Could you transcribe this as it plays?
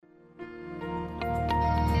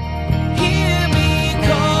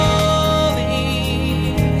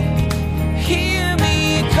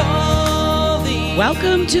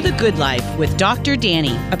Welcome to The Good Life with Dr.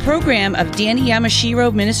 Danny, a program of Danny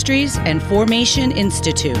Yamashiro Ministries and Formation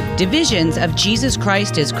Institute, divisions of Jesus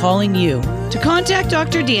Christ is Calling You. To contact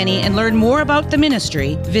Dr. Danny and learn more about the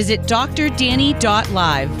ministry, visit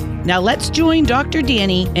drdanny.live. Now let's join Dr.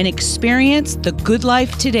 Danny and experience the good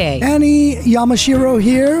life today. Danny Yamashiro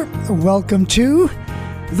here. Welcome to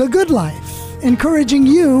The Good Life, encouraging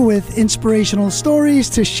you with inspirational stories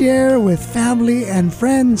to share with family and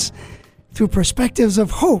friends through perspectives of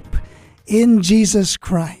hope in Jesus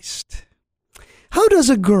Christ. How does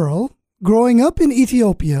a girl growing up in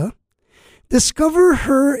Ethiopia discover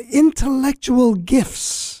her intellectual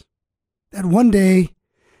gifts that one day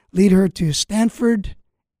lead her to Stanford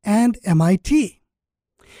and MIT?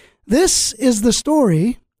 This is the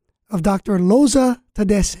story of Dr. Loza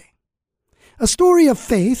Tadeese, a story of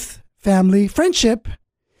faith, family, friendship,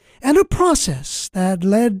 and a process that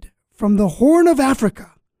led from the Horn of Africa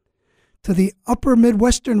to the upper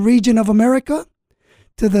Midwestern region of America,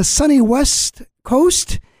 to the sunny West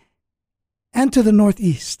Coast, and to the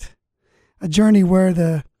Northeast. A journey where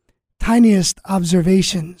the tiniest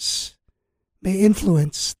observations may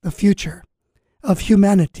influence the future of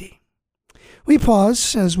humanity. We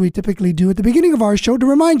pause, as we typically do at the beginning of our show, to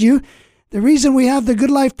remind you the reason we have the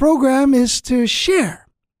Good Life program is to share.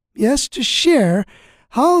 Yes, to share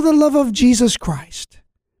how the love of Jesus Christ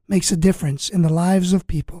makes a difference in the lives of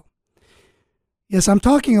people. Yes, I'm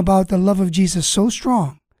talking about the love of Jesus so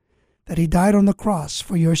strong that he died on the cross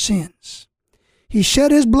for your sins. He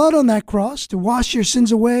shed his blood on that cross to wash your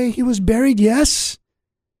sins away. He was buried, yes,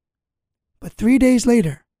 but 3 days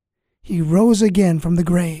later, he rose again from the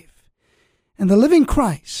grave. And the living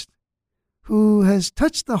Christ, who has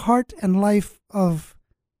touched the heart and life of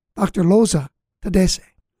Dr. Loza Tadeese,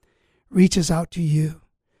 reaches out to you.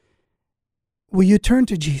 Will you turn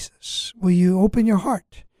to Jesus? Will you open your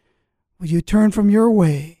heart? Will you turn from your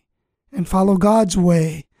way and follow God's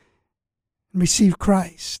way and receive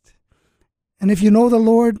Christ? And if you know the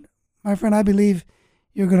Lord, my friend, I believe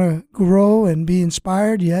you're going to grow and be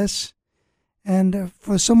inspired, yes. And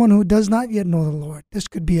for someone who does not yet know the Lord, this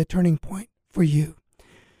could be a turning point for you.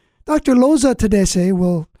 Dr. Loza Tadeese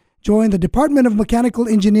will join the Department of Mechanical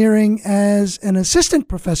Engineering as an assistant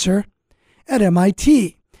professor at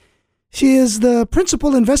MIT. She is the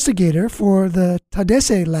principal investigator for the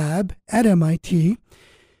Tadeese Lab at MIT.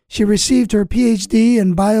 She received her PhD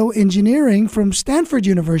in bioengineering from Stanford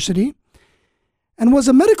University and was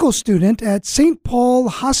a medical student at St. Paul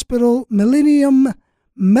Hospital Millennium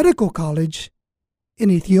Medical College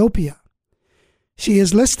in Ethiopia. She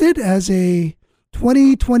is listed as a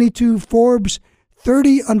 2022 Forbes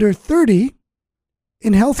 30 Under 30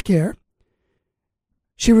 in healthcare.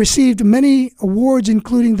 She received many awards,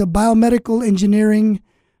 including the Biomedical Engineering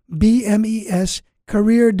BMES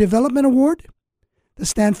Career Development Award, the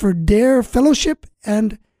Stanford DARE Fellowship,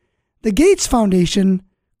 and the Gates Foundation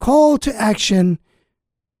Call to Action,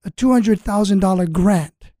 a $200,000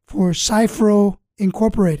 grant for Cyfro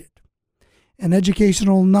Incorporated, an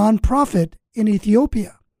educational nonprofit in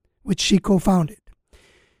Ethiopia, which she co-founded.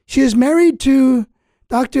 She is married to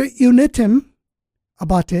Dr. Unitim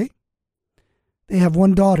Abate. They have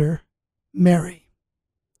one daughter, Mary.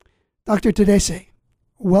 Dr. Tadeese,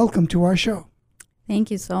 welcome to our show.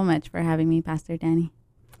 Thank you so much for having me, Pastor Danny.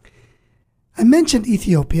 I mentioned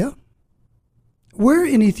Ethiopia. Where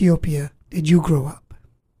in Ethiopia did you grow up?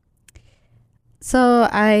 So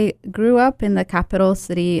I grew up in the capital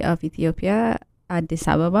city of Ethiopia, Addis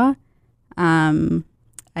Ababa.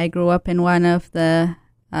 I grew up in one of the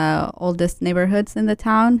oldest neighborhoods in the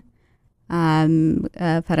town.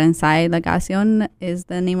 Faransai Legacion is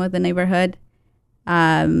the name of the neighborhood.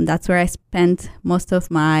 That's where I spent most of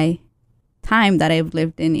my time that I've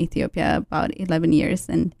lived in Ethiopia, about 11 years.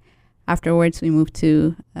 And afterwards, we moved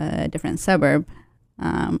to a different suburb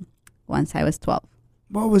once I was 12.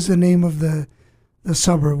 What was the name of the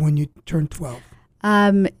suburb when you turned 12?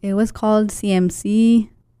 It was called CMC.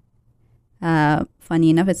 Funny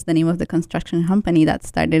enough, it's the name of the construction company that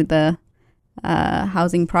started the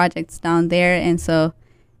housing projects down there. And so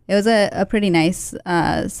it was a pretty nice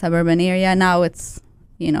suburban area. Now it's,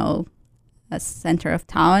 a center of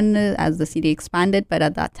town as the city expanded. But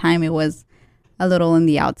at that time, it was a little in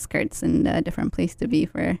the outskirts and a different place to be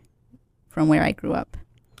from where I grew up.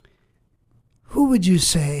 Who would you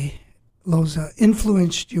say, Loza,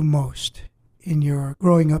 influenced you most in your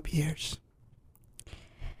growing up years?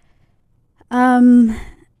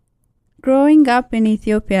 Growing up in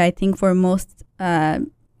Ethiopia, I think for most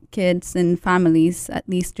kids and families, at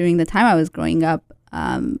least during the time I was growing up,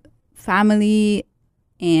 family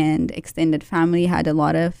and extended family had a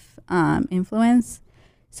lot of influence.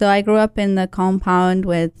 So I grew up in the compound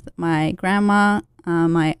with my grandma,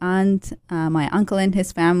 my aunt, my uncle and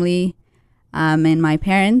his family, and my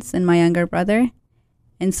parents and my younger brother.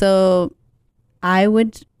 And so I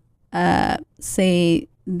would say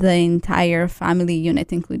the entire family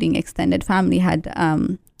unit, including extended family, had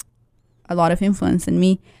a lot of influence in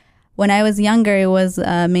me. When I was younger, it was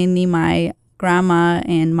mainly my grandma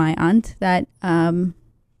and my aunt that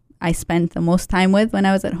I spent the most time with when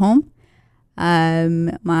I was at home.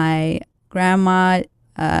 My grandma,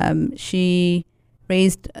 she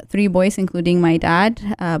raised 3 boys, including my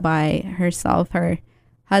dad, by herself. Her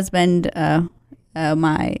husband,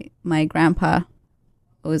 my grandpa,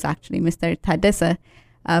 was actually Mr. Tadeese,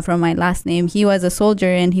 from my last name. He was a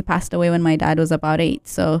soldier and he passed away when my dad was about 8.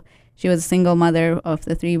 So she was a single mother of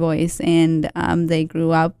the 3 boys, and they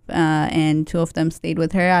grew up, and 2 of them stayed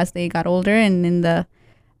with her as they got older, and in the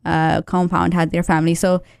compound had their family.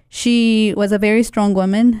 So she was a very strong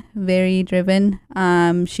woman, very driven.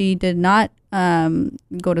 She did not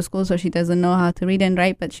go to school, so she doesn't know how to read and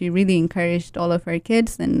write, but she really encouraged all of her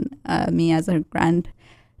kids and me as her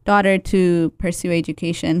granddaughter to pursue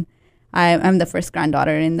education. I'm the first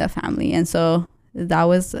granddaughter in the family, and so that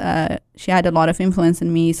was she had a lot of influence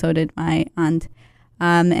in me. So did my aunt,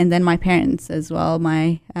 and then my parents as well.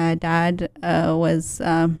 My dad was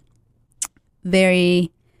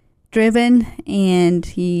very driven, and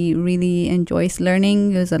he really enjoys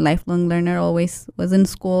learning. He was a lifelong learner, always was in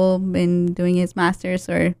school, been doing his master's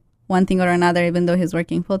or one thing or another, even though he's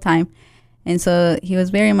working full time. And so he was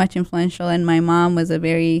very much influential. And my mom was a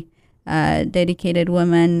very dedicated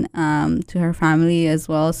woman to her family as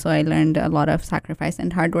well. So I learned a lot of sacrifice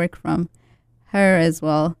and hard work from her as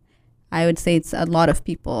well. I would say it's a lot of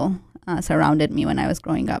people surrounded me when I was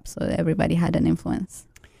growing up. So everybody had an influence.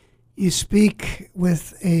 You speak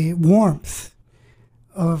with a warmth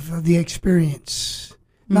of the experience.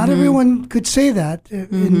 Not everyone could say that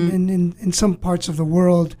in some parts of the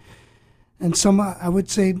world, and some, I would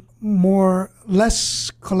say,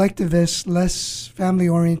 less collectivist, less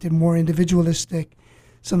family-oriented, more individualistic.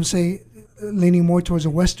 Some say leaning more towards a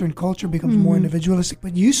Western culture becomes more individualistic,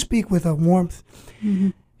 but you speak with a warmth.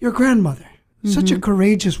 Your grandmother, such a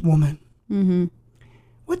courageous woman.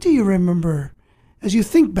 What do you remember as you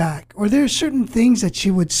think back? Are there certain things that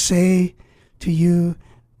she would say to you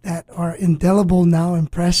that are indelible now,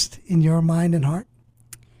 impressed in your mind and heart?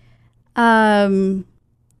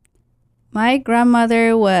 My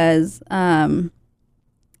grandmother was,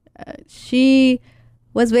 she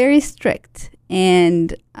was very strict.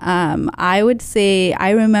 And I would say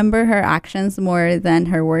I remember her actions more than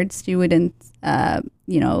her words. She wouldn't,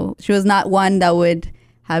 she was not one that would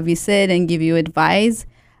have you sit and give you advice.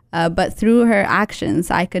 But through her actions,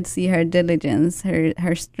 I could see her diligence,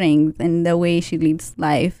 her strength, and the way she leads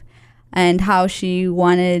life, and how she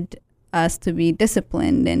wanted us to be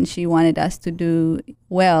disciplined, and she wanted us to do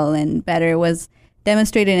well and better was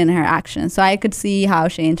demonstrated in her actions. So I could see how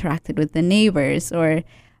she interacted with the neighbors, or,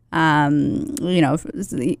 now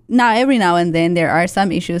every now and then there are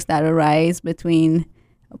some issues that arise between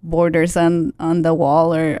borders on the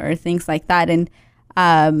wall or things like that. And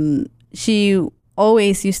she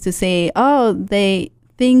always used to say, oh, they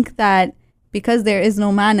think that because there is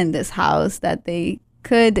no man in this house that they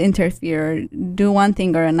could interfere or do one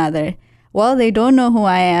thing or another. Well, they don't know who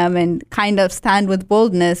I am, and kind of stand with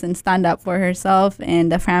boldness and stand up for herself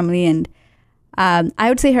and the family. And I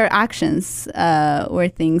would say her actions were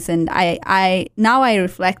things. And I now I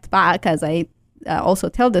reflect back as I also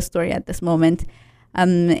tell the story at this moment,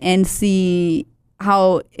 and see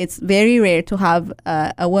how it's very rare to have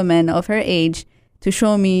a woman of her age to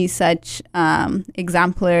show me such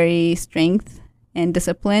exemplary strength and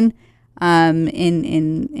discipline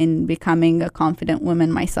in becoming a confident woman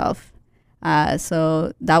myself.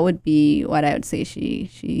 So that would be what I would say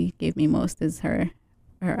she gave me most, is her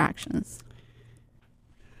actions.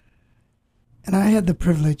 And I had the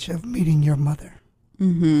privilege of meeting your mother.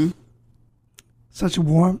 Such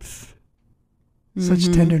warmth, such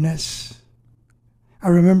tenderness. I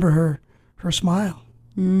remember her smile.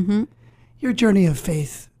 Your journey of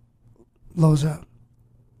faith, Loza,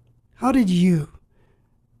 how did you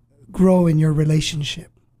grow in your relationship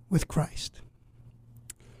with Christ?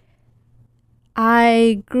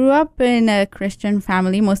 I grew up in a Christian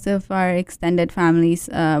family. Most of our extended families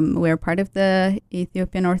were part of the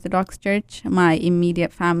Ethiopian Orthodox Church. My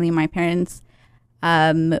immediate family, my parents,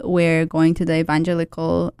 were going to the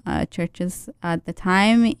evangelical churches at the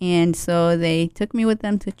time. And so they took me with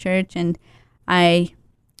them to church. And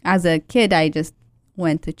as a kid, I just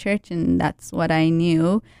went to church, and that's what I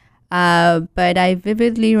knew. But I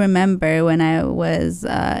vividly remember when I was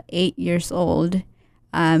 8 years old,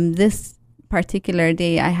 This particular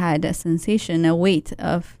day, I had a sensation, a weight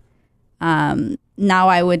of, now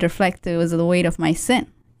I would reflect, it was the weight of my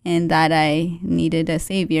sin and that I needed a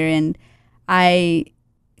savior. And I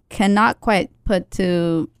cannot quite put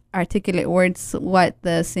to articulate words what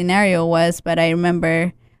the scenario was, but I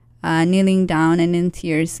remember kneeling down and in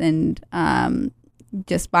tears and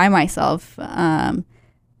just by myself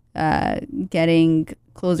getting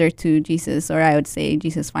closer to Jesus, or I would say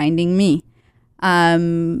Jesus finding me.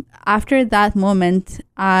 After that moment,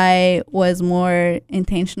 I was more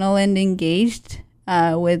intentional and engaged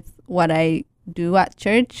with what I do at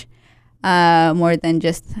church, more than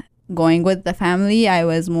just going with the family. I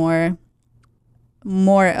was more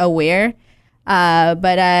aware,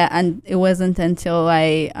 and it wasn't until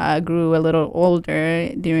I grew a little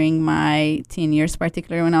older during my teen years,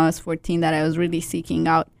 particularly when I was 14, that I was really seeking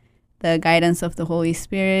out the guidance of the Holy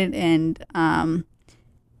Spirit, and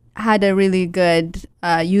had a really good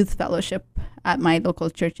youth fellowship at my local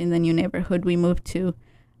church in the new neighborhood we moved to,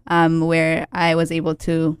 where I was able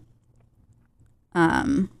to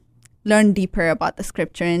learn deeper about the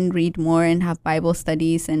scripture and read more and have Bible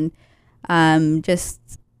studies. And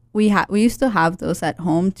we used to have those at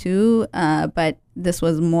home too, but this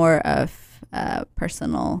was more of a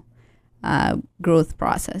personal growth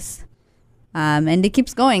process. And it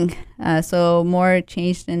keeps going. So more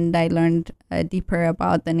changed, and I learned deeper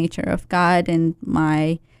about the nature of God and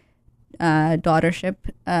my daughtership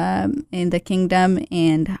in the kingdom,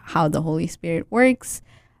 and how the Holy Spirit works,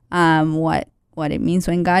 what it means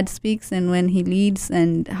when God speaks and when He leads,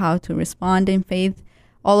 and how to respond in faith.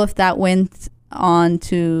 All of that went on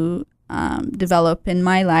to develop in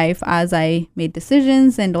my life as I made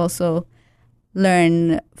decisions, and also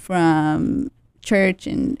learn from church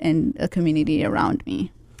and a community around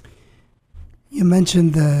me. You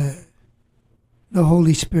mentioned the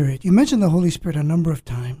Holy Spirit. You mentioned the Holy Spirit a number of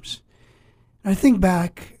times. I think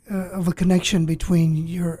back of a connection between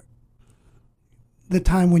the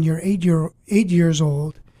time when you're 8 years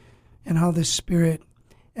old, and how the Spirit,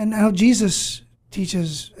 and how Jesus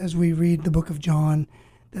teaches, as we read the book of John,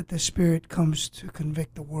 that the Spirit comes to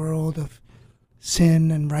convict the world of sin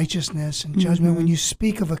and righteousness and judgment. When you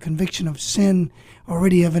speak of a conviction of sin,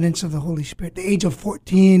 already evidence of the Holy Spirit. The age of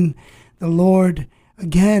 14, the Lord,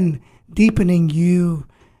 again, deepening you.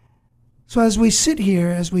 So as we sit here,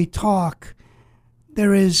 as we talk,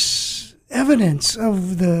 there is evidence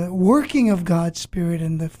of the working of God's Spirit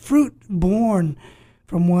and the fruit born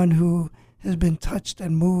from one who has been touched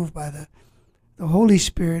and moved by the Holy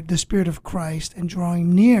Spirit, the Spirit of Christ, and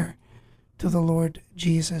drawing near to the Lord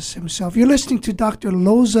Jesus Himself. You're listening to Dr.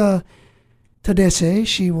 Loza Tadeese.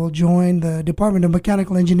 She will join the Department of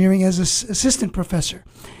Mechanical Engineering as an assistant professor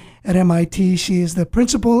at MIT. She is the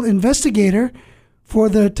principal investigator for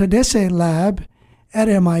the Tadeese Lab at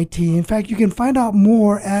MIT. In fact, you can find out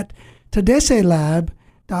more at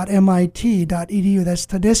tadeeselab.mit.edu. That's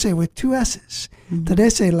Tadeese with two S's.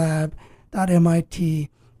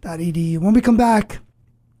 tadeeselab.mit.edu. When we come back,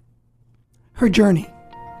 her journey.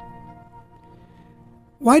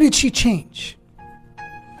 Why did she change?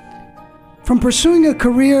 From pursuing a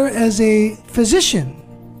career as a physician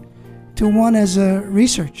to one as a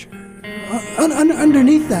researcher.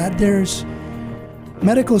 Underneath that, there's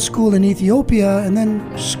medical school in Ethiopia, and then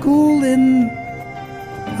a school in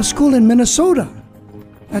Minnesota.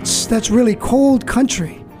 That's really cold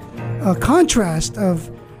country. A contrast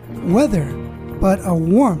of weather, but a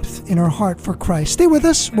warmth in her heart for Christ. Stay with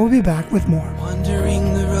us. We'll be back with more.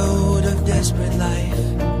 Wandering the road of desperate life,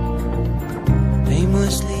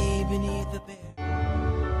 aimlessly beneath the bare.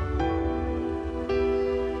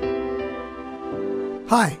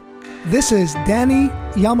 Hi, this is Danny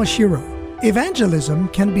Yamashiro. Evangelism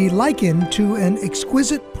can be likened to an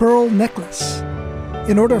exquisite pearl necklace.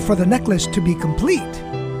 In order for the necklace to be complete,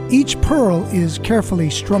 each pearl is carefully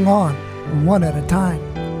strung on, one at a time.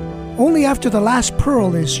 Only after the last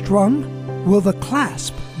pearl is strung will the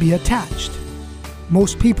clasp be attached.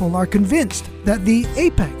 Most people are convinced that the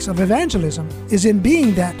apex of evangelism is in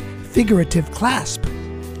being that figurative clasp,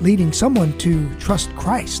 leading someone to trust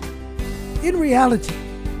Christ. In reality,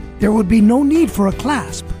 there would be no need for a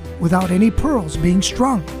clasp without any pearls being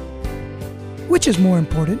strung. Which is more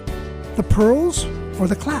important, the pearls or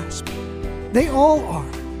the clasp? They all are.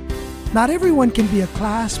 Not everyone can be a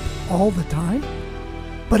clasp all the time,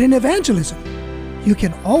 but in evangelism, you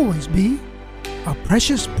can always be a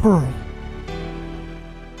precious pearl.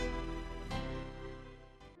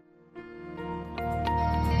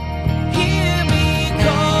 Hear me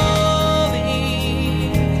calling,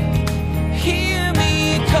 hear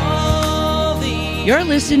me calling. You're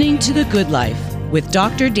listening to The Good Life with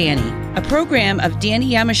Dr. Danny. a program of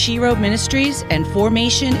Danny Yamashiro Ministries and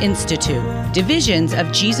Formation Institute. Divisions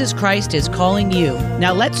of Jesus Christ is calling you.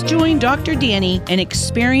 Now let's join Dr. Danny and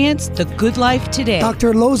experience the good life today.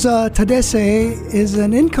 Dr. Loza Tadeese is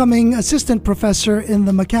an incoming assistant professor in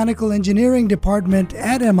the mechanical engineering department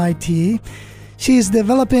at MIT. She is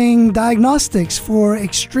developing diagnostics for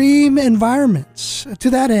extreme environments. To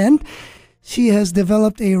that end, she has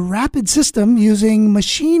developed a rapid system using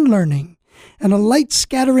machine learning and a light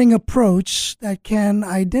scattering approach that can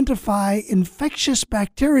identify infectious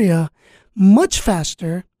bacteria much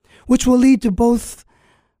faster, which will lead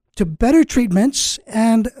to better treatments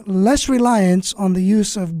and less reliance on the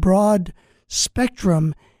use of broad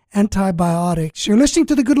spectrum antibiotics. You're listening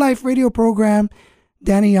to the Good Life radio program.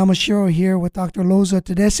 Danny Yamashiro here with Dr. Loza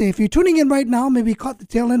Tadeese. If you're tuning in right now, maybe you caught the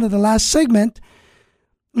tail end of the last segment.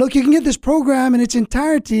 Look, you can get this program in its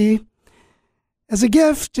entirety as a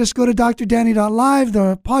gift. Just go to drdanny.live.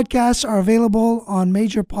 The podcasts are available on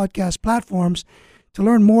major podcast platforms. To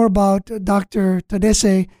learn more about Dr.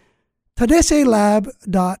 Tadeese,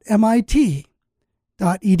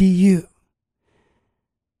 tadeselab.mit.edu.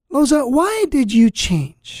 Loza, why did you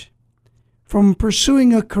change from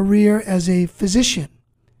pursuing a career as a physician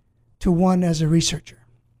to one as a researcher?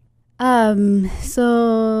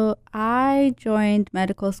 So I joined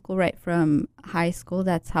medical school right from high school.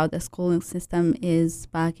 That's how the schooling system is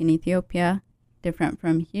back in Ethiopia. Different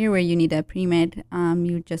from here where you need a pre-med.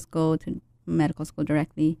 You just go to medical school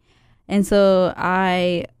directly. And so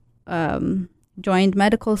I joined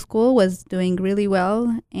medical school, was doing really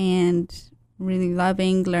well and really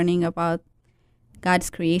loving learning about God's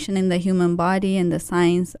creation in the human body and the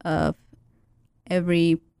science of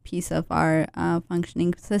every piece of our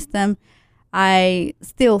functioning system. I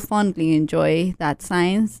still fondly enjoy that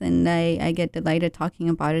science, and I get delighted talking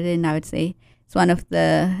about it, and I would say it's one of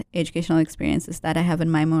the educational experiences that I have in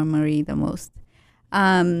my memory the most.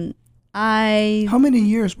 How many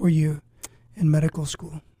years were you in medical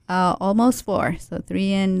school? Almost 4, so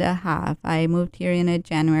 3.5. I moved here in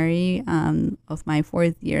January of my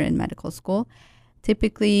 4th year in medical school.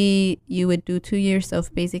 Typically, you would do 2 years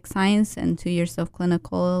of basic science and 2 years of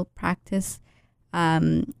clinical practice.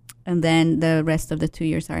 And then the rest of the 2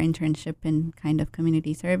 years are internship and kind of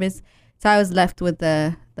community service. So I was left with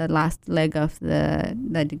the last leg of the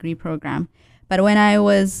degree program. But when I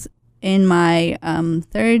was in my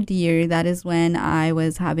 3rd year, that is when I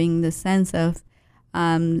was having the sense of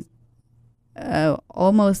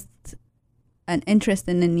almost an interest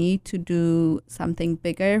and a need to do something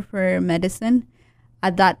bigger for medicine.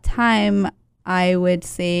 At that time, I would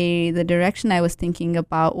say the direction I was thinking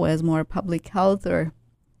about was more public health or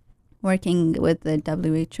working with the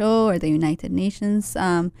WHO or the United Nations.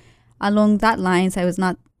 Along that lines, I was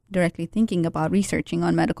not directly thinking about researching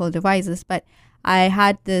on medical devices, but I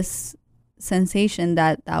had this sensation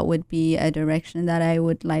that that would be a direction that I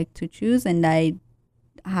would like to choose, and I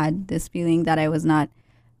had this feeling that I was not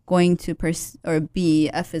going to be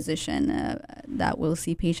a physician that will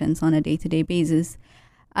see patients on a day-to-day basis.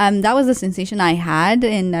 That was the sensation I had,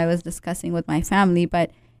 and I was discussing with my family. But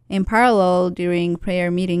in parallel, during prayer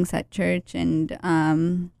meetings at church, and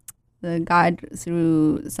the God,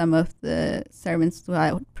 through some of the servants who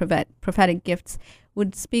had prophetic gifts,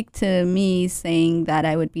 would speak to me saying that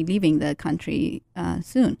I would be leaving the country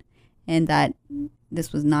soon, and that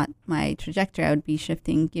this was not my trajectory. I would be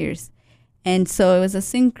shifting gears. And so it was a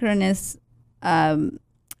synchronous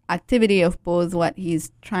activity of both what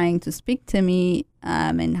he's trying to speak to me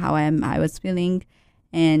and how I was feeling,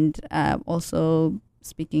 and also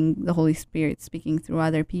the Holy Spirit speaking through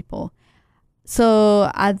other people. So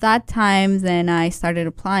at that time, then I started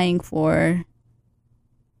applying for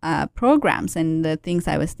programs, and the things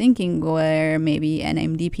I was thinking were maybe an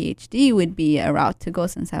MD PhD would be a route to go,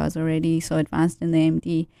 since I was already so advanced in the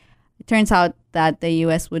MD. It turns out that the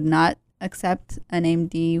US would not accept an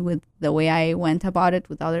MD with the way I went about it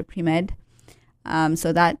with other pre-med.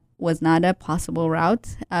 So that was not a possible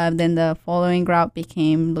route. Then the following route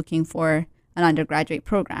became looking for an undergraduate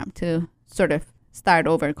program to sort of start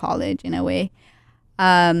over college in a way.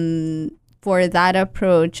 For that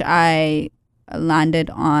approach, I landed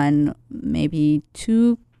on maybe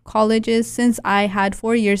 2 colleges. Since I had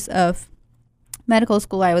 4 years of medical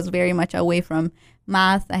school, I was very much away from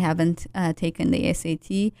math. I haven't taken the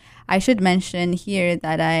SAT. I should mention here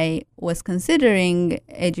that I was considering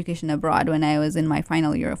education abroad when I was in my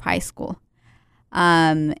final year of high school.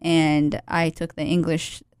 And I took the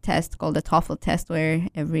English test called the TOEFL test, where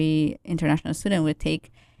every international student would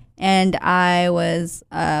take. And I was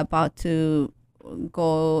about to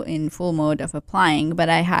go in full mode of applying, but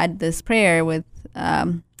I had this prayer with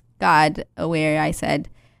God where I said,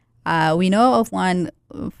 We know of one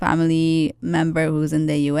family member who's in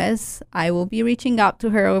the U.S. I will be reaching out to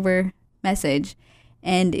her over message.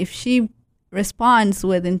 And if she responds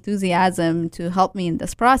with enthusiasm to help me in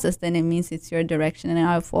this process, then it means it's your direction and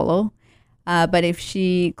I'll follow. But if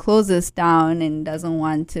she closes down and doesn't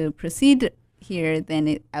want to proceed here,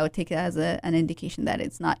 then I would take it as an indication that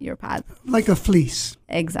it's not your path. Like a fleece.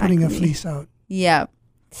 Exactly. Putting a fleece out. Yeah.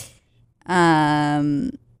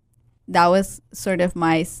 That was sort of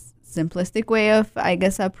my simplistic way of, I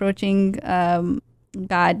guess, approaching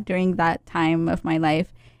God during that time of my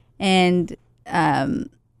life. And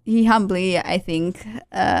he humbly, I think,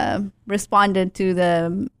 responded to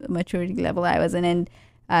the maturity level I was in. And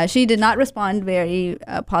she did not respond very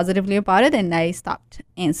positively about it, and I stopped.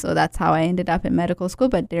 And so that's how I ended up in medical school.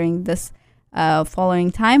 But during this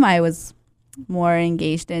following time, I was more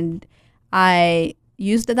engaged, and I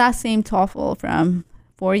used that same TOEFL from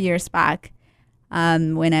 4 years back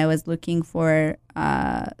when I was looking for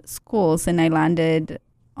schools, and I landed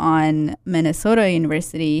on Minnesota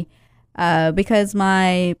University because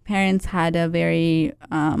my parents had a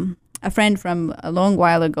friend from a long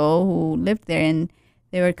while ago who lived there, and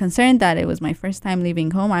they were concerned that it was my first time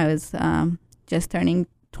leaving home. I was just turning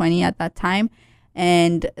 20 at that time,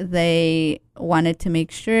 and they wanted to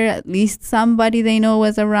make sure at least somebody they know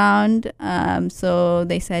was around. So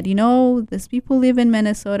they said, these people live in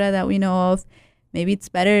Minnesota that we know of. Maybe it's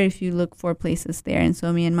better if you look for places there. And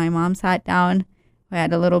so me and my mom sat down. I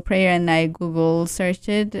had a little prayer, and I Google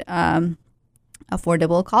searched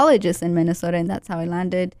affordable colleges in Minnesota, and that's how I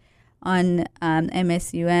landed on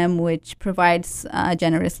MSUM, which provides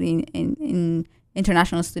generously in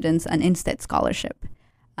international students an in-state scholarship.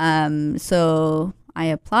 So I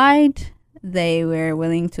applied. They were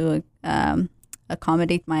willing to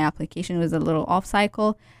accommodate my application. It was a little off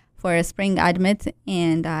cycle for a spring admit,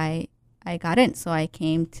 and I got in. So I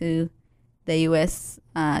came to the U.S.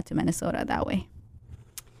 To Minnesota that way.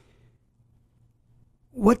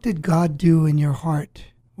 What did God do in your heart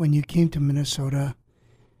when you came to Minnesota,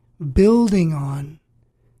 building on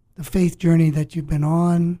the faith journey that you've been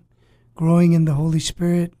on, growing in the Holy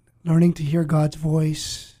Spirit, learning to hear God's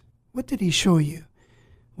voice? What did he show you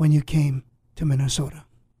when you came to Minnesota?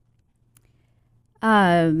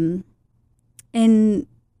 In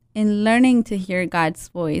learning to hear God's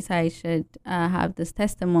voice, I should have this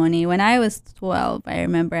testimony. When I was 12, I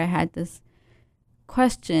remember I had this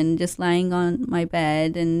question just lying on my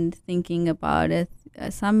bed and thinking about it,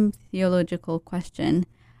 some theological question.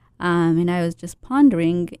 And I was just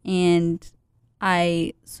pondering, and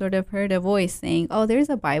I sort of heard a voice saying, "Oh, there's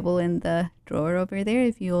a Bible in the drawer over there.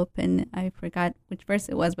 If you open," I forgot which verse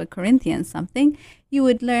it was, but Corinthians something, "you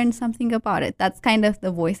would learn something about it." That's kind of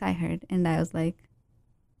the voice I heard. And I was like,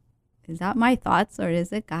 is that my thoughts or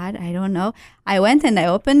is it God? I don't know. I went and I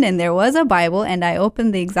opened, and there was a Bible, and I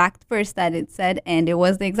opened the exact verse that it said, and it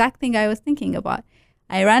was the exact thing I was thinking about.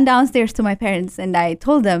 I ran downstairs to my parents, and I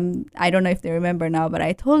told them, I don't know if they remember now, but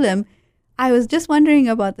I told them I was just wondering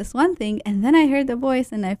about this one thing, and then I heard the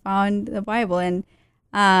voice and I found the Bible. And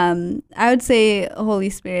I would say Holy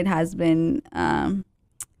Spirit has been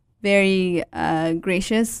very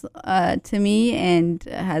gracious to me, and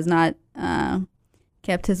has not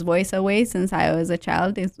kept his voice away since I was a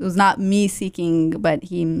child. It was not me seeking, but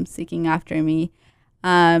him seeking after me.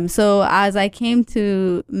 So as I came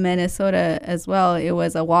to Minnesota as well, it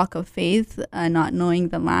was a walk of faith, not knowing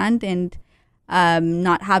the land, and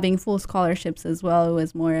not having full scholarships as well. It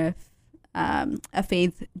was more of a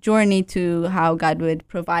faith journey to how God would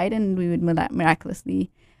provide, and we would miraculously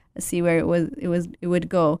see where it would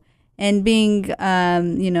go. And being,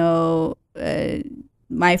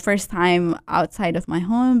 my first time outside of my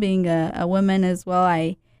home, being a woman as well,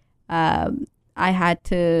 I had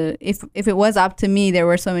to, if it was up to me, there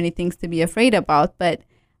were so many things to be afraid about, but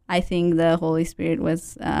I think the Holy Spirit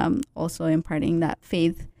was also imparting that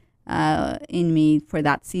faith in me for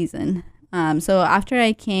that season. So after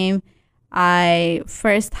I came, I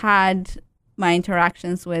first had my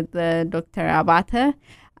interactions with Dr. Abate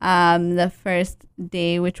the first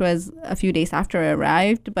day, which was a few days after I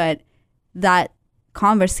arrived, but that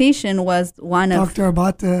conversation was one of Dr.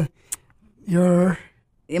 Abate, your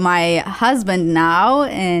my husband now,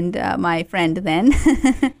 and my friend then.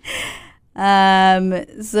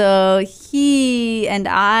 So he and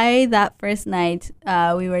I, that first night,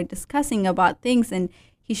 we were discussing about things, and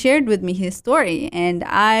he shared with me his story, and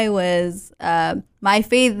I was my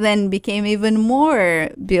faith then became even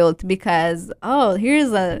more built, because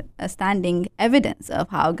here's a standing evidence of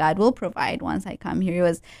how God will provide once I come here. It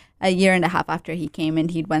was a year and a half after he came, and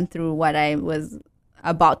he'd went through what I was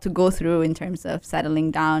about to go through in terms of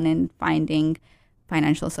settling down and finding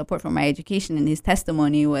financial support for my education, and his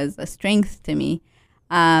testimony was a strength to me.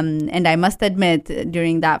 And I must admit,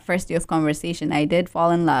 during that first youth conversation, I did fall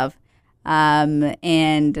in love.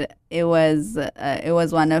 And it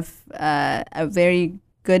was one of a very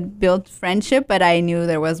good built friendship, but I knew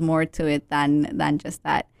there was more to it than just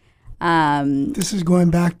that. This is going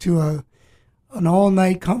back to an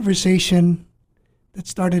all-night conversation that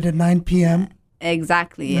started at 9 p.m.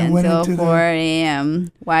 Exactly, And until 4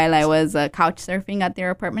 a.m. while I was couch surfing at their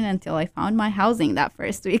apartment until I found my housing that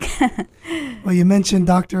first week. Well, you mentioned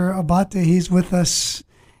Dr. Abate. He's with us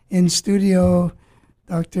in studio.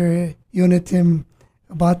 Dr. Unitim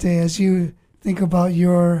Abate, as you think about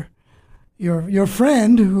your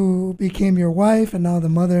friend who became your wife and now the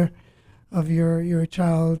mother of your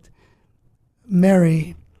child,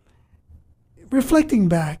 Mary, reflecting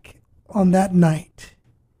back on that night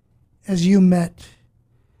as you met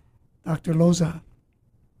Dr. Loza,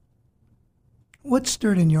 what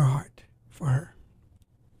stirred in your heart for her?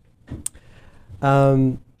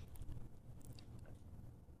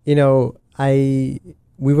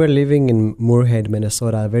 We were living in Moorhead,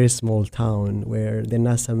 Minnesota, a very small town where there are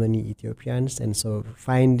not so many Ethiopians, and so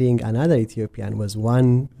finding another Ethiopian was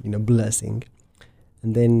one, blessing.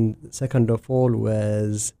 And then second of all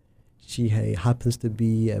was she happens to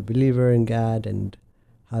be a believer in God and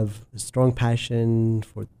have a strong passion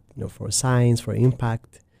for science, for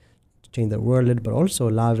impact, to change the world, but also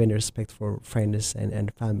love and respect for friends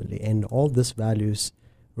and family. And all these values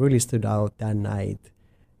really stood out that night.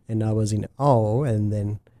 And I was in awe, and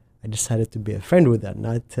then I decided to be a friend with her,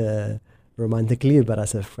 not romantically, but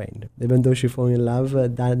as a friend. Even though she fell in love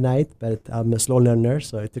that night, but I'm a slow learner,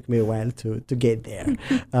 so it took me a while to get there.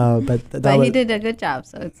 But he did a good job,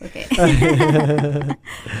 so it's okay.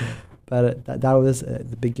 But that was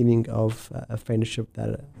the beginning of a friendship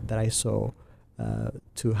that I saw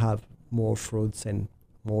to have more fruits and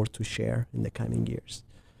more to share in the coming years.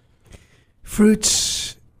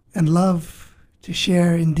 Fruits and love to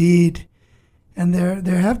share, indeed. And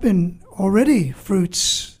there have been already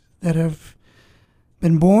fruits that have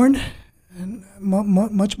been born, and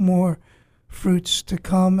much more fruits to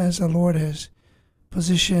come as the Lord has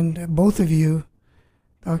positioned both of you,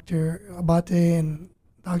 Dr. Abate and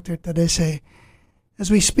Dr. Tadeese, as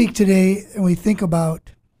we speak today and we think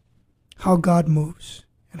about how God moves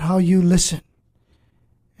and how you listen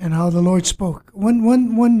and how the Lord spoke.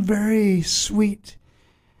 One very sweet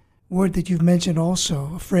word that you've mentioned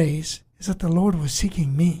also, a phrase, is that the Lord was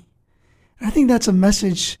seeking me. And I think that's a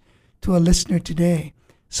message to a listener today.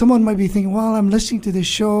 Someone might be thinking, well, I'm listening to this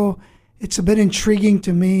show, it's a bit intriguing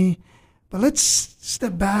to me, but let's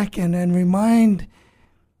step back and a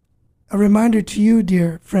reminder to you,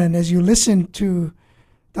 dear friend, as you listen to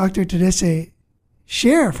Dr. Tadeese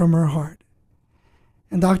share from her heart,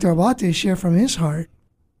 and Dr. Abate share from his heart,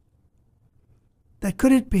 that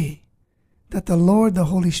could it be that the Lord, the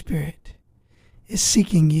Holy Spirit, is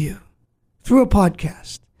seeking you through a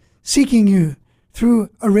podcast, seeking you through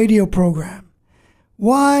a radio program.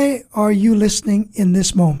 Why are you listening in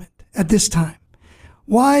this moment, at this time?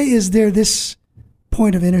 Why is there this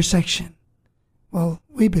point of intersection? Well,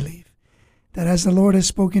 we believe that as the Lord has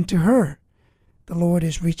spoken to her, the Lord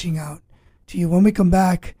is reaching out to you. When we come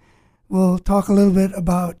back, we'll talk a little bit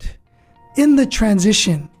about in the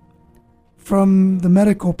transition from the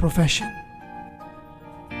medical profession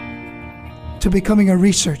to becoming a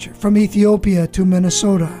researcher, from Ethiopia to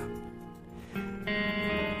Minnesota.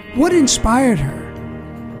 What inspired her?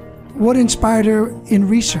 What inspired her in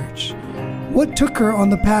research? What took her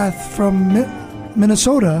on the path from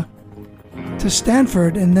Minnesota to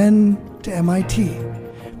Stanford and then to MIT?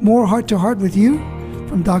 More heart-to-heart with you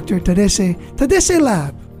from Dr. Tadeese,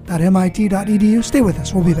 tadeselab.mit.edu. Stay with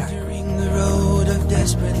us. We'll be back. Wandering the road of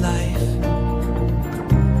desperate life,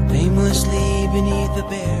 aimlessly beneath the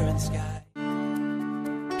barren sky.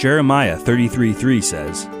 Jeremiah 33:3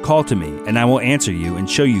 says, "Call to me, and I will answer you and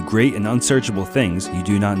show you great and unsearchable things you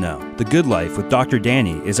do not know." The Good Life with Dr.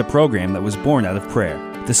 Danny is a program that was born out of prayer.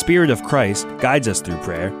 The Spirit of Christ guides us through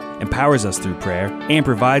prayer, empowers us through prayer, and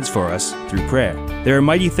provides for us through prayer. There are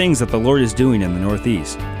mighty things that the Lord is doing in the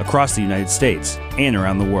Northeast, across the United States, and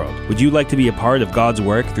around the world. Would you like to be a part of God's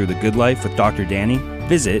work through the Good Life with Dr. Danny?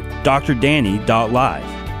 Visit drdanny.live.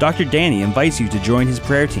 Dr. Danny invites you to join his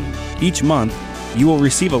prayer team. Each month, you will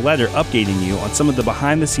receive a letter updating you on some of the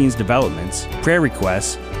behind-the-scenes developments, prayer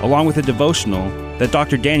requests, along with a devotional that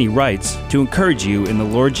Dr. Danny writes to encourage you in the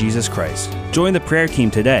Lord Jesus Christ. Join the prayer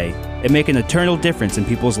team today and make an eternal difference in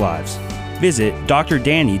people's lives. Visit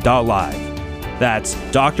drdanny.live. That's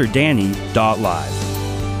drdanny.live.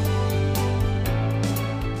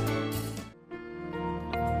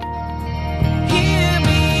 Hear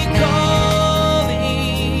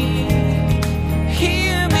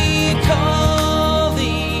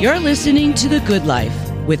You're listening to The Good Life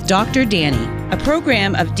with Dr. Danny, a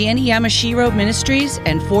program of Danny Yamashiro Ministries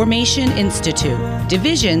and Formation Institute.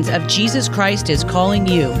 Divisions of Jesus Christ is calling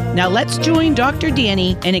you. Now let's join Dr.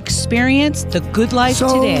 Danny and experience the good life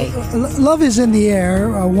today. Love is in the air.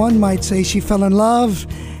 One might say she fell in love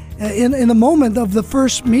in the moment of the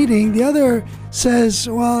first meeting. The other says,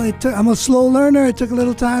 well, I'm a slow learner. It took a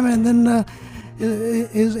little time. And then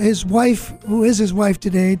his wife, who is his wife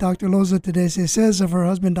today, Dr. Loza Tadeese, says of her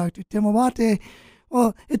husband, Dr. Tim Abate,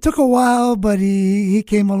 well, it took a while, but he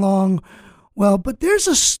came along well. But there's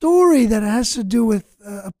a story that has to do with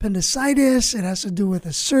appendicitis. It has to do with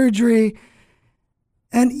a surgery.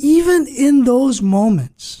 And even in those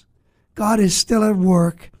moments, God is still at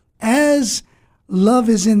work as love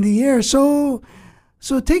is in the air. So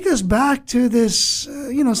take us back to this,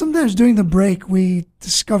 sometimes during the break, we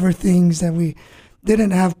discover things that we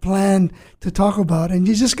didn't have planned to talk about, and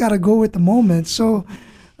you just got to go with the moment. So,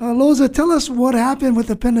 Loza, tell us what happened with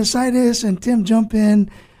appendicitis, and Tim, jump in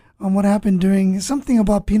on what happened during something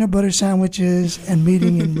about peanut butter sandwiches and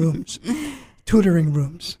meeting in rooms, tutoring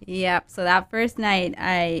rooms. Yep. So that first night,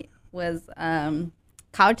 I was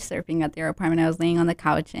couch surfing at their apartment. I was laying on the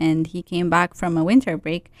couch, and he came back from a winter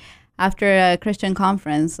break after a Christian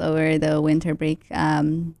conference over the winter break.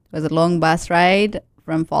 It was a long bus ride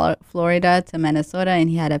from Florida to Minnesota, and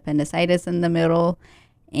he had appendicitis in the middle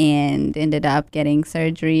and ended up getting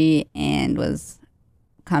surgery and was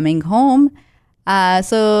coming home.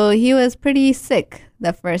 So he was pretty sick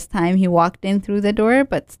the first time he walked in through the door,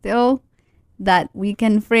 but still that weak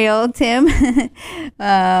and frail Tim,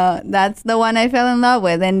 that's the one I fell in love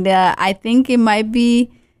with. And I think it might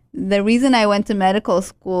be the reason I went to medical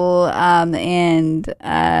school, and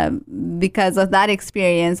because of that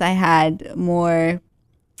experience, I had more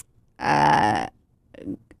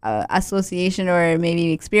association or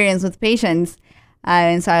maybe experience with patients,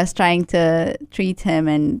 and so I was trying to treat him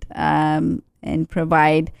and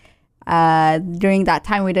provide. During that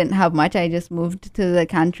time, we didn't have much. I just moved to the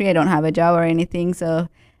country. I don't have a job or anything, so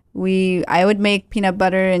I would make peanut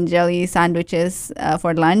butter and jelly sandwiches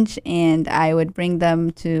for lunch, and I would bring them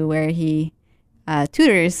to where he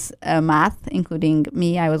tutors math, including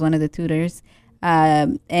me. I was one of the tutors,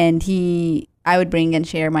 and I would bring and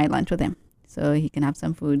share my lunch with him so he can have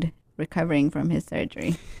some food recovering from his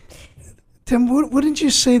surgery. Tim, wouldn't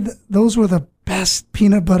you say that those were the best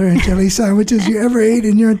peanut butter and jelly sandwiches you ever ate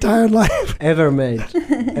in your entire life? Ever made.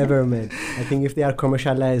 I think if they are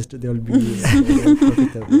commercialized, they'll be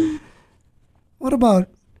profitable. What about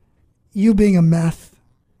you being a math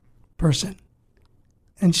person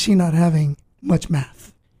and she not having much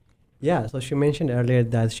math? Yeah, so she mentioned earlier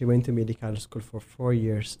that she went to medical school for 4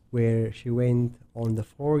 years, where she went on the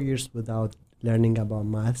 4 years without learning about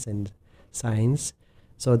maths and science.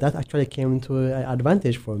 So that actually came to an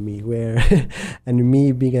advantage for me, and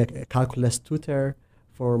me being a calculus tutor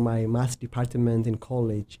for my math department in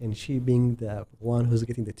college, and she being the one who's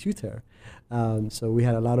getting the tutor. So we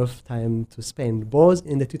had a lot of time to spend, both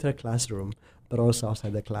in the tutor classroom, but also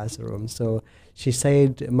outside the classroom. So she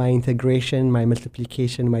said my integration, my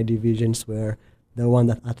multiplication, my divisions were the one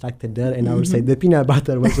that attracted her, and I would say the peanut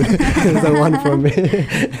butter was the one for me.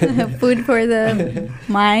 Food for the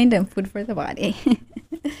mind and food for the body.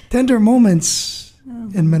 Tender moments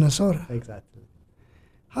in Minnesota. Exactly.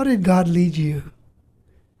 How did God lead you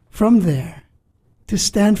from there to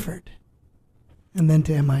Stanford and then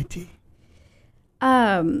to MIT?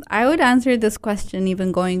 I would answer this question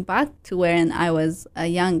even going back to when I was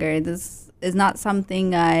younger. This is not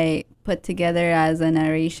something I put together as a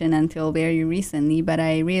narration until very recently, but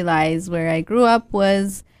I realized where I grew up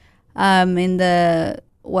was in the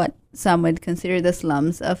what some would consider the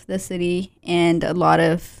slums of the city, and a lot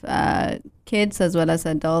of kids as well as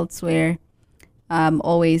adults were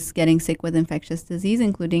always getting sick with infectious disease,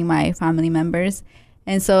 including my family members.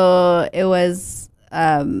 And so it was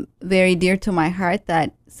very dear to my heart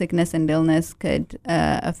that sickness and illness could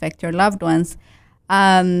affect your loved ones.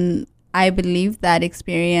 I believe that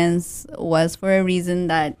experience was for a reason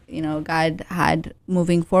that, God had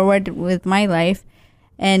moving forward with my life.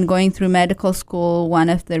 And going through medical school, one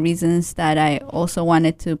of the reasons that I also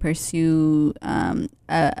wanted to pursue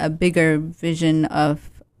a bigger vision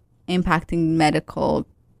of impacting medical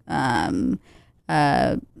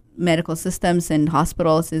systems and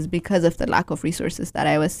hospitals is because of the lack of resources that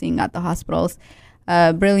I was seeing at the hospitals.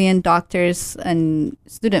 Brilliant doctors and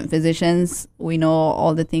student physicians, we know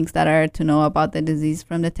all the things that are to know about the disease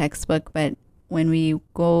from the textbook, but when we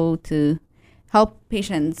go to help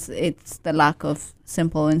patients, it's the lack of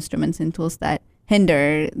simple instruments and tools that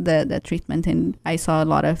hinder the treatment. And I saw a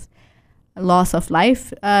lot of loss of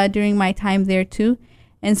life during my time there too.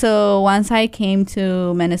 And so once I came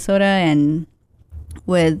to Minnesota, and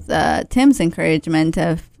with Tim's encouragement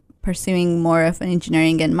of pursuing more of an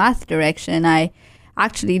engineering and math direction, I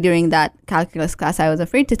actually, during that calculus class, I was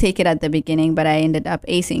afraid to take it at the beginning, but I ended up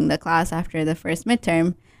acing the class after the first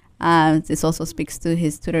midterm. This also speaks to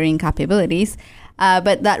his tutoring capabilities.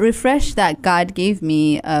 But that refresh that God gave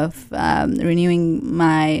me of renewing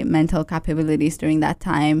my mental capabilities during that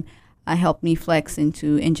time helped me flex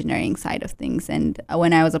into engineering side of things. And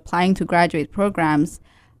when I was applying to graduate programs,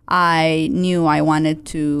 I knew I wanted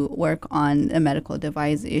to work on a medical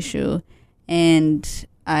device issue. And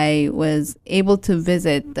I was able to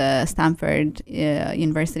visit the Stanford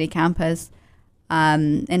University campus,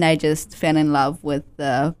 and I just fell in love with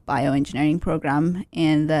the bioengineering program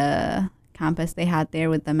and the campus they had there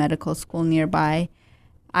with the medical school nearby.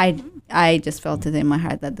 I just felt it in my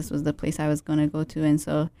heart that this was the place I was going to go to. And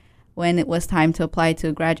so when it was time to apply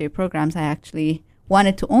to graduate programs, I actually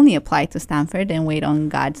wanted to only apply to Stanford and wait on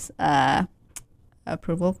God's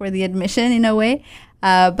approval for the admission in a way.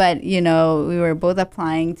 But, we were both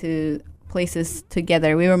applying to places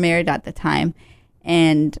together. We were married at the time.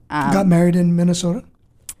 And got married in Minnesota?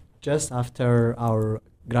 Just after our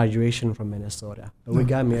graduation from Minnesota. But we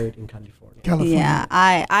got married in California. Yeah,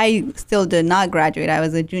 I still did not graduate. I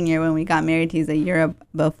was a junior when we got married. He's a year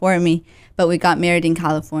before me. But we got married in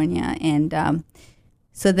California. And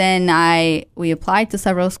so then we applied to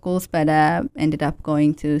several schools, but ended up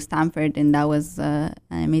going to Stanford, and that was an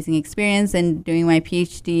amazing experience. And doing my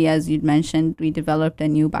PhD, as you'd mentioned, we developed a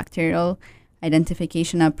new bacterial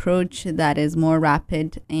identification approach that is more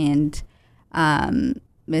rapid, and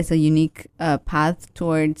it's a unique path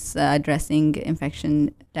towards addressing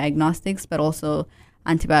infection diagnostics, but also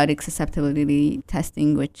antibiotic susceptibility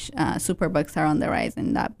testing, which superbugs are on the rise,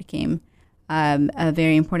 and that became a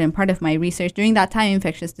very important part of my research. During that time,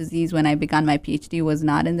 infectious disease, when I began my PhD, was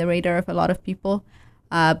not in the radar of a lot of people.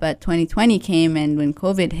 But 2020 came, and when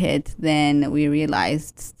COVID hit, then we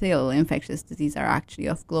realized still infectious disease are actually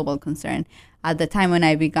of global concern. At the time when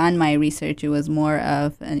I began my research, it was more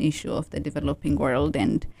of an issue of the developing world,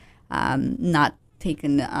 and not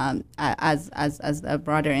taken as a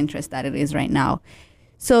broader interest that it is right now.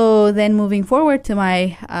 So then moving forward to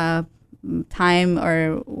my time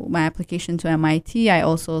or my application to MIT, I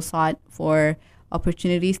also sought for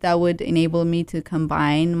opportunities that would enable me to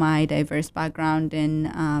combine my diverse background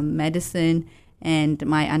in medicine, and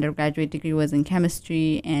my undergraduate degree was in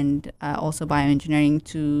chemistry and also bioengineering,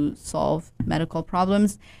 to solve medical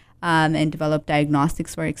problems and develop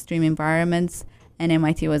diagnostics for extreme environments. And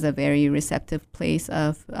MIT was a very receptive place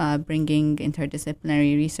of bringing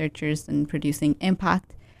interdisciplinary researchers and producing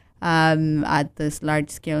impact at this large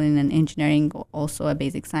scale in an engineering, also a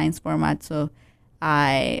basic science format. So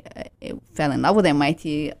I fell in love with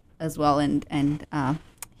MIT as well, and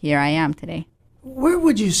here I am today. Where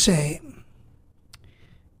would you say?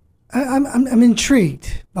 I'm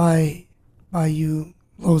intrigued by you,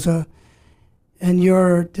 Loza, and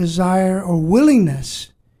your desire or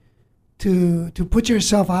willingness to put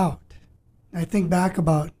yourself out. I think back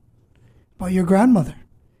about your grandmother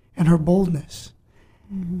and her boldness.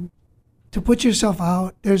 Mm-hmm. To put yourself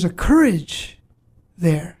out, there's a courage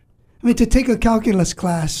there. I mean, to take a calculus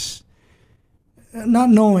class, not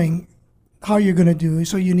knowing how you're going to do,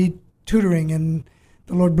 so you need tutoring, and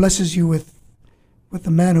the Lord blesses you with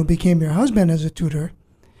the man who became your husband as a tutor.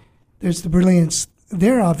 There's the brilliance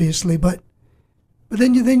there, obviously, but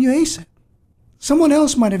then you ace it. Someone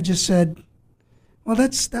else might have just said, "Well,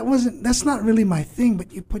 that's not really my thing,"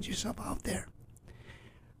 but you put yourself out there.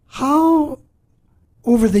 How,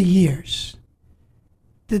 over the years,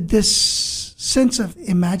 did this sense of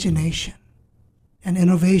imagination and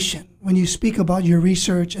innovation, when you speak about your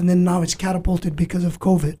research and then now it's catapulted because of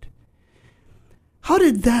COVID, how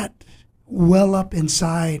did that well up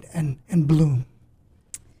inside and bloom?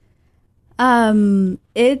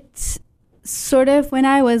 It sort of, when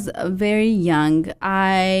I was very young,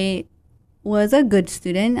 I was a good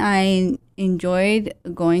student. I enjoyed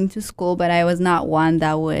going to school, but I was not one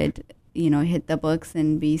that would, hit the books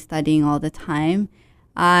and be studying all the time.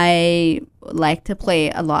 I liked to play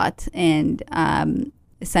a lot, and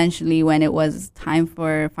essentially when it was time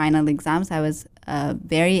for final exams, I was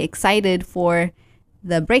very excited for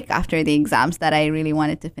the break after the exams, that I really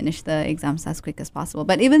wanted to finish the exams as quick as possible.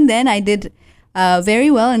 But even then, I did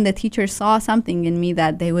very well, and the teachers saw something in me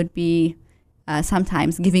that they would be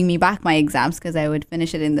sometimes giving me back my exams, because I would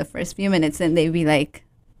finish it in the first few minutes, and they'd be like,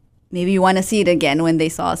 maybe you want to see it again, when they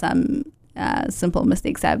saw some simple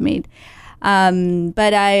mistakes I've made.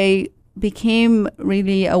 But I became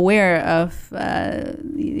really aware of the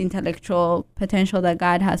intellectual potential that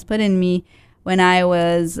God has put in me when I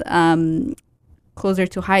was closer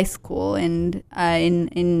to high school, and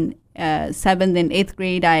in 7th and 8th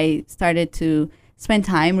grade, I started to spend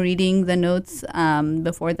time reading the notes.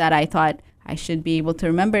 Before that, I thought I should be able to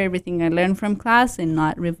remember everything I learned from class and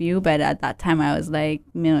not review. But at that time, I was like,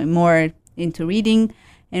 more into reading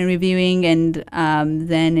and reviewing. And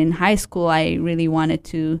then in high school, I really wanted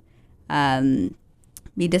to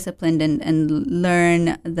be disciplined and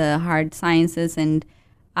learn the hard sciences. And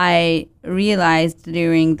I realized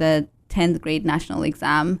during the 10th grade national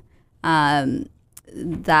exam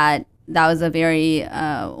that was a very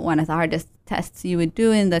one of the hardest tests you would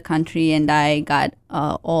do in the country, and I got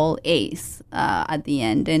all A's at the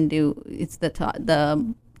end, and it's the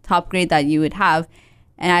top grade that you would have,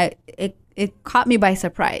 and it caught me by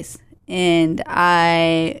surprise, and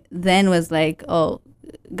I then was like, oh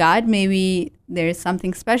God, maybe there's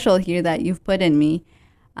something special here that you've put in me,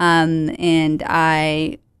 and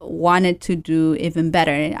I wanted to do even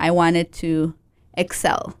better. I wanted to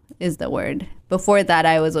excel is the word. Before that,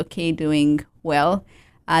 I was okay doing well.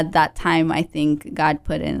 At that time, I think God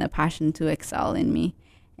put in a passion to excel in me.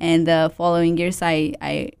 And the following years,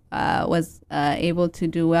 I was able to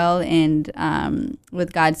do well. And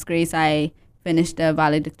with God's grace, I finished a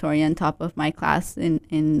valedictorian, top of my class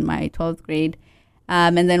in my 12th grade.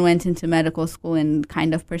 And then went into medical school and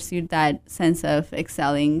kind of pursued that sense of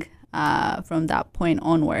excelling from that point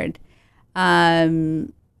onward.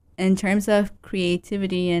 In terms of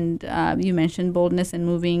creativity, and you mentioned boldness and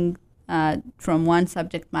moving from one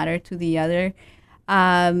subject matter to the other.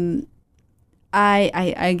 I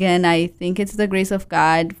think it's the grace of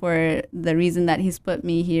God for the reason that He's put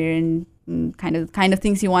me here, and kind of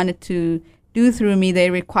things He wanted to do through me.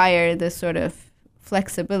 They require this sort of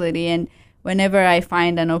flexibility, and whenever I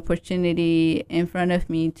find an opportunity in front of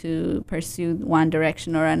me to pursue one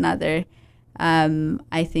direction or another,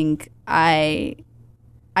 I think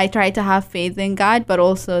I try to have faith in God, but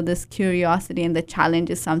also this curiosity and the challenge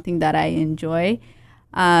is something that I enjoy.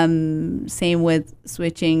 Same with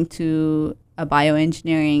switching to a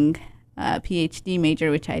bioengineering PhD major,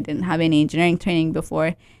 which I didn't have any engineering training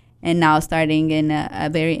before, and now starting in a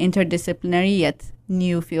very interdisciplinary yet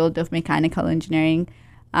new field of mechanical engineering.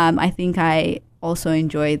 I think I also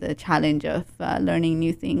enjoy the challenge of learning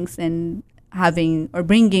new things and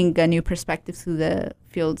bringing a new perspective to the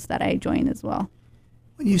fields that I join as well.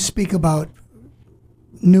 When you speak about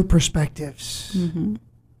new perspectives,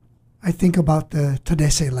 I think about the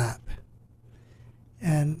Tadeese lab.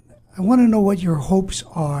 And I want to know what your hopes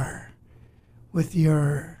are with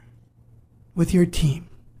your team.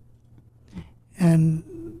 And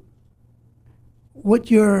where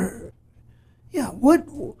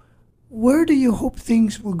do you hope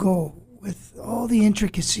things will go with all the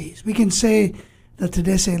intricacies? We can say the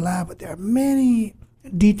Tadeese lab, but there are many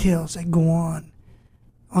details that go on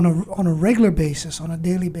a regular basis, on a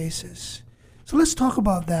daily basis. So let's talk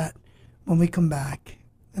about that when we come back.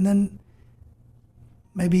 And then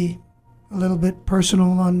maybe a little bit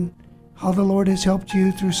personal on how the Lord has helped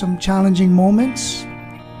you through some challenging moments.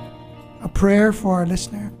 A prayer for our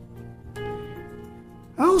listener.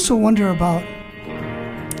 I also wonder about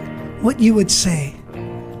what you would say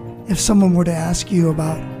if someone were to ask you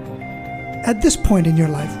about, at this point in your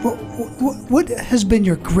life, what has been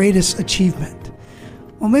your greatest achievement?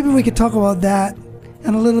 Well, maybe we could talk about that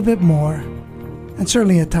and a little bit more, and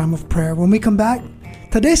certainly a time of prayer. When we come back,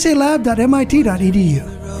 tadeeselab.mit.edu.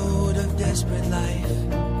 The road of desperate life,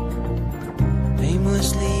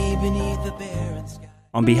 aimlessly beneath the barren sky.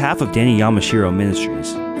 On behalf of Danny Yamashiro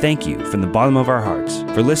Ministries, thank you from the bottom of our hearts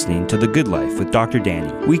for listening to The Good Life with Dr.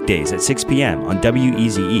 Danny, weekdays at 6 p.m. on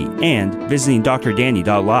WEZE, and visiting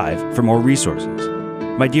drdanny.live for more resources.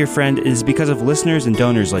 My dear friend, it is because of listeners and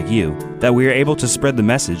donors like you that we are able to spread the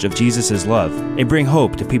message of Jesus' love and bring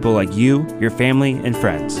hope to people like you, your family, and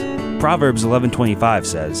friends. Proverbs 11:25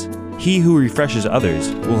 says, "He who refreshes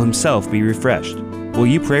others will himself be refreshed." Will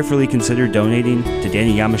you prayerfully consider donating to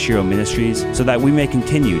Danny Yamashiro Ministries so that we may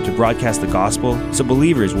continue to broadcast the gospel, so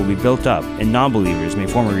believers will be built up and non-believers may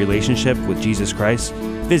form a relationship with Jesus Christ?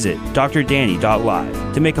 Visit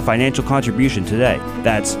drdanny.live to make a financial contribution today.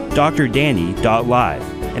 That's drdanny.live.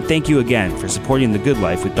 And thank you again for supporting The Good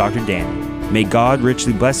Life with Dr. Danny. May God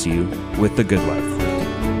richly bless you with The Good Life.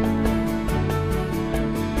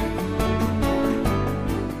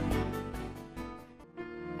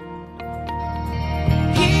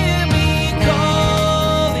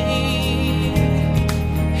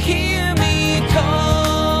 Hear me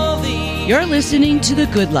calling. You're listening to The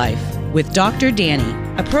Good Life with Dr. Danny.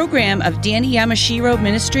 a program of Danny Yamashiro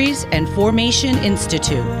Ministries and Formation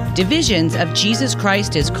Institute. Divisions of Jesus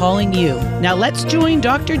Christ is calling you. Now let's join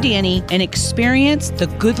Dr. Danny and experience the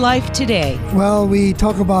good life today. Well, we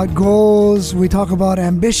talk about goals, we talk about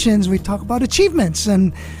ambitions, we talk about achievements.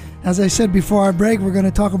 And as I said before our break, we're going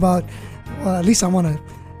to talk about, well, at least I want to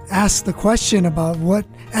ask the question about what,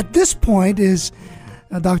 at this point, is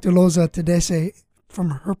Dr. Loza Tadeese, from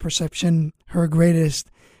her perception, her greatest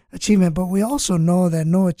achievement. But we also know that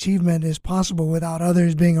no achievement is possible without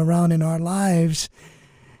others being around in our lives.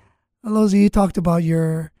 Loza, you talked about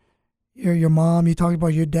your mom, you talked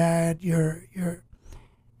about your dad, your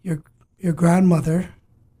grandmother.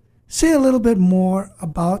 Say a little bit more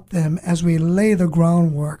about them as we lay the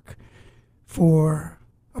groundwork for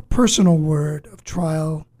a personal word of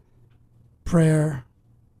trial, prayer,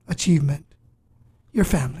 achievement. Your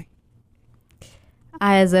family.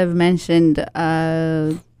 As I've mentioned,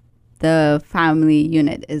 the family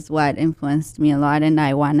unit is what influenced me a lot, and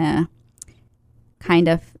I want to kind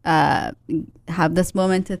of have this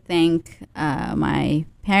moment to thank my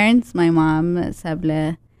parents, my mom,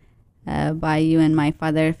 Sable Bayu, and my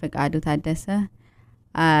father, Fagadu Tadeese,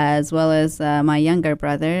 as well as my younger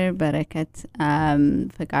brother, Barakat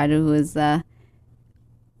Fagadu,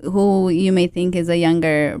 who you may think is a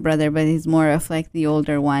younger brother, but he's more of like the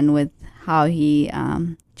older one, with how he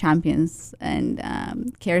champions and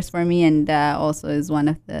cares for me, and also is one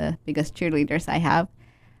of the biggest cheerleaders I have.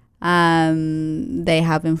 They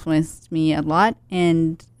have influenced me a lot,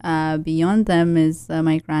 and beyond them is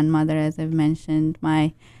my grandmother, as I've mentioned,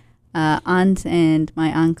 my aunt and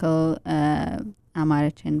my uncle,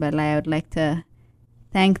 Amarachin Balai. I would like to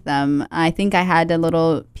thank them. I think I had a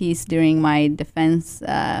little piece during my defense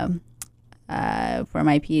for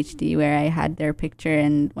my PhD where I had their picture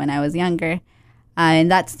and when I was younger.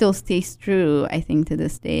 And that still stays true, I think, to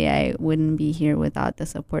this day. I wouldn't be here without the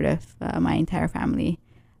support of my entire family.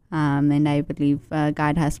 And I believe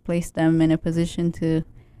God has placed them in a position to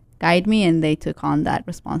guide me, and they took on that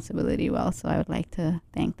responsibility well. So I would like to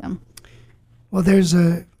thank them. Well,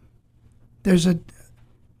 there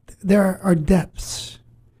are depths.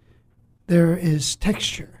 There is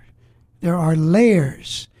texture. There are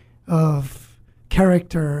layers of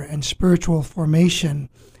character and spiritual formation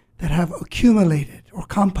that have accumulated or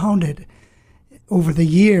compounded over the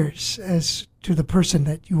years as to the person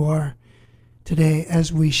that you are today,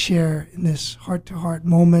 as we share in this heart-to-heart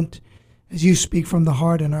moment, as you speak from the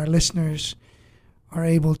heart and our listeners are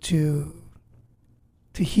able to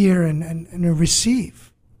hear and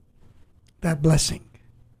receive that blessing.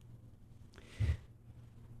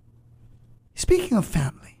 Speaking of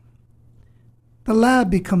family, the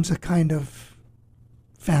lab becomes a kind of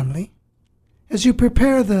family as you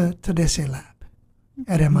prepare the Tadeese lab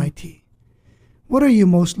at MIT. What are you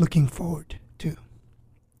most looking forward to?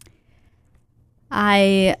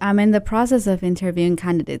 I am in the process of interviewing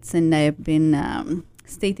candidates, and I've been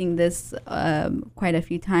stating this quite a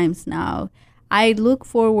few times now. I look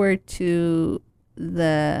forward to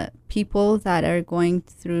the people that are going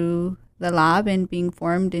through the lab and being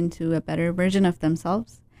formed into a better version of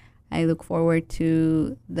themselves. I look forward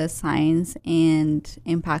to the science and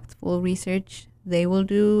impactful research they will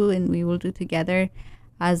do and we will do together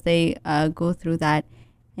as they go through that.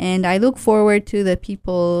 And I look forward to the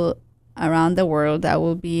people around the world that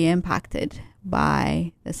will be impacted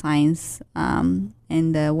by the science and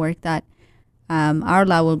the work that our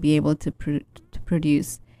lab will be able to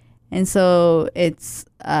produce. And so it's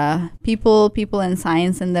people and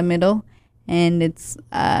science in the middle, and it's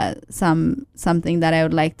something that I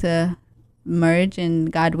would like to merge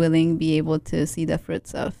and, God willing, be able to see the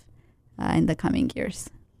fruits of in the coming years.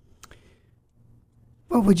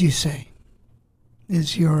 What would you say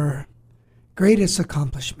is your greatest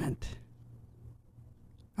accomplishment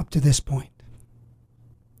up to this point?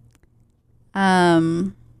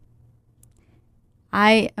 I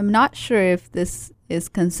am not sure if this is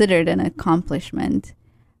considered an accomplishment.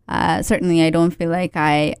 Certainly, I don't feel like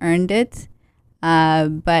I earned it.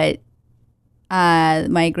 But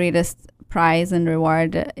my greatest prize and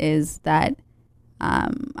reward is that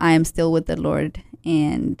I am still with the Lord,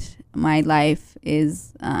 and my life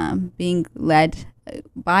is being led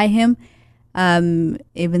by Him.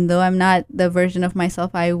 Even though I'm not the version of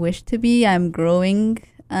myself I wish to be, I'm growing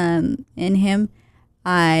in Him.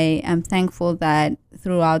 I am thankful that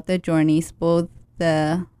throughout the journeys, both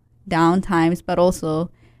the down times, but also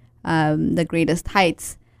the greatest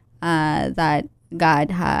heights, that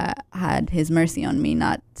God had His mercy on me,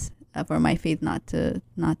 not for my faith not to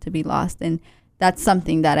be lost, and that's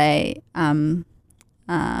something that I am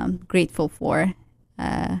grateful for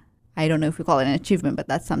I don't know if we call it an achievement, but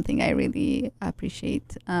that's something I really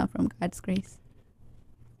appreciate from God's grace.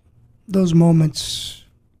 Those moments,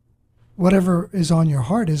 whatever is on your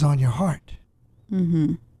heart is on your heart.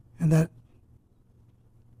 Mm-hmm. And that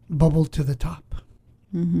bubbled to the top.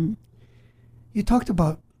 Mm-hmm. You talked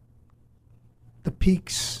about the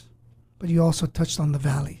peaks, but you also touched on the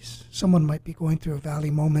valleys. Someone might be going through a valley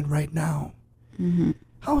moment right now. Mm-hmm.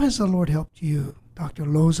 How has the Lord helped you, Dr.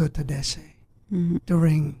 Loza Tadeese, Mm-hmm.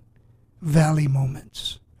 during valley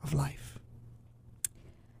moments of life?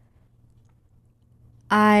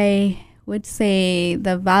 I would say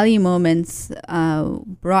the valley moments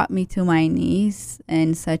brought me to my knees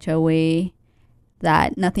in such a way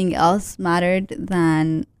that nothing else mattered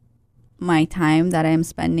than my time that I'm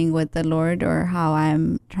spending with the Lord, or how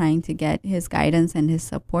I'm trying to get His guidance and His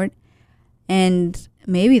support. And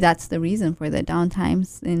maybe that's the reason for the down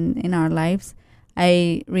times in our lives.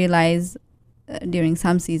 I realize during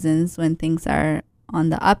some seasons when things are on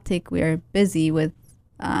the uptick, we are busy with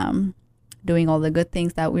doing all the good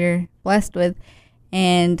things that we're blessed with,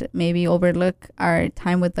 and maybe overlook our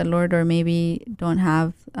time with the Lord, or maybe don't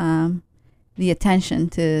have the attention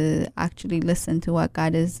to actually listen to what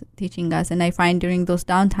God is teaching us. And I find during those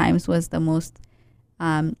down times was the most,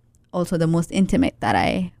 also the most intimate that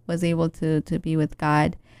I was able to be with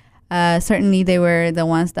God. Certainly they were the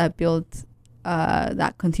ones that built,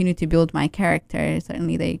 that continued to build my character.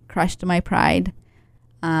 Certainly they crushed my pride.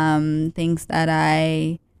 Things that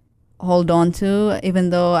I hold on to, even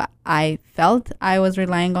though I felt I was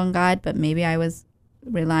relying on God, but maybe I was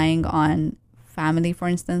relying on family. For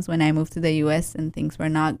instance, when I moved to the U.S. and things were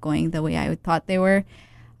not going the way I thought they were,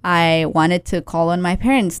 I wanted to call on my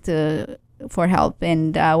parents for help,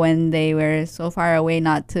 and when they were so far away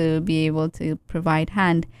not to be able to provide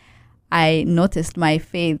hand, I noticed my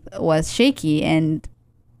faith was shaky, and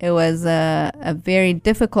it was a very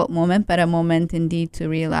difficult moment, but a moment indeed to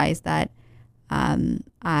realize that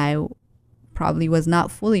I probably was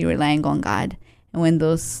not fully relying on God. And when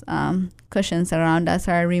those cushions around us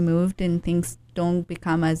are removed and things don't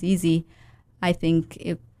become as easy, I think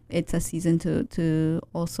it's a season to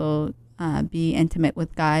also be intimate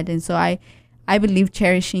with God. And so I believe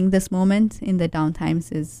cherishing this moment in the down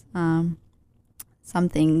times is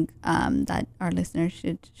something that our listeners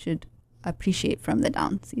should appreciate from the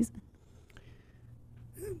down season.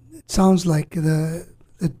 It sounds like the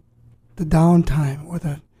downtime or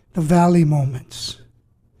the valley moments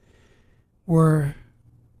were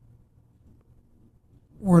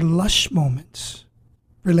lush moments,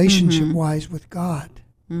 relationship-wise with God.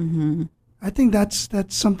 Mm-hmm. I think that's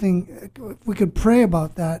something we could pray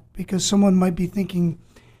about that, because someone might be thinking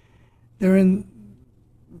they're in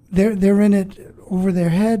it over their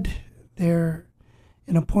head, they're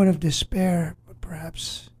in a point of despair, but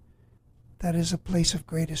perhaps that is a place of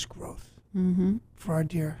greatest growth for our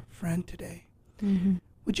dear friend today. Mm-hmm.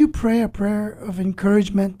 Would you pray a prayer of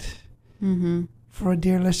encouragement Mm-hmm. for a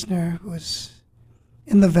dear listener who is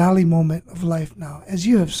in the valley moment of life now, as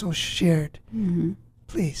you have so shared? Mm-hmm.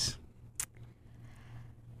 Please.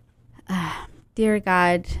 Dear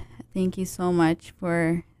God, thank you so much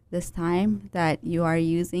for this time that you are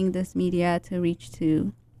using this media to reach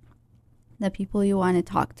to the people you want to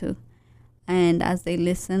talk to. And as they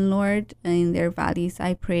listen, Lord, in their valleys,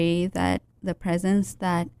 I pray that the presence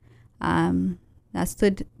that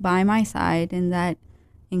stood by my side and that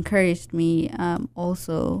encouraged me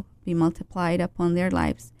also be multiplied upon their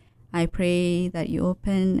lives. I pray that you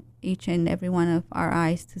open each and every one of our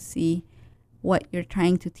eyes to see what you're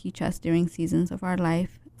trying to teach us during seasons of our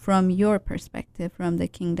life from your perspective, from the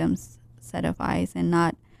kingdom's set of eyes and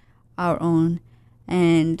not our own.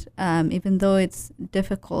 And even though it's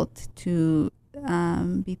difficult to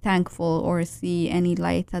be thankful or see any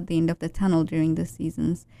light at the end of the tunnel during the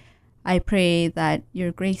seasons, I pray that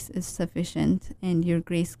your grace is sufficient and your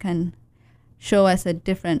grace can show us a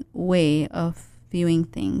different way of viewing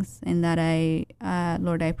things. And that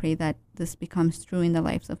Lord, I pray that this becomes true in the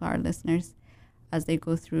lives of our listeners as they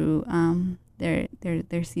go through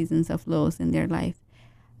their seasons of lows in their life.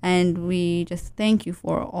 And we just thank you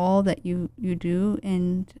for all that you do.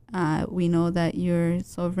 And we know that you're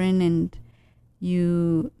sovereign and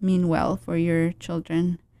you mean well for your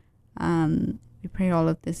children. We pray all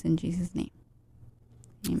of this in Jesus' name.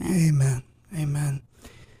 Amen. Amen. Amen.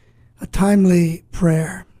 A timely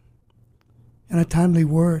prayer and a timely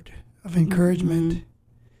word of encouragement. Mm-hmm.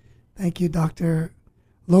 Thank you, Dr.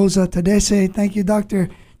 Loza Tadeese. Thank you, Dr.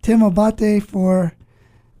 Tim Abate, for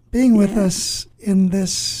being with us in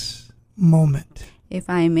this moment. If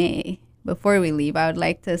I may, before we leave, I would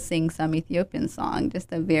like to sing some Ethiopian song,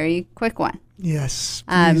 just a very quick one. Yes.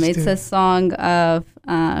 It's a song of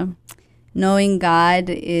knowing God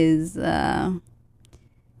is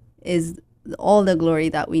all the glory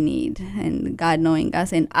that we need, and God knowing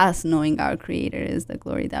us and us knowing our Creator is the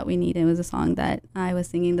glory that we need. It was a song that I was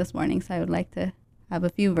singing this morning, so I would like to have a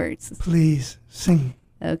few verses. Please sing.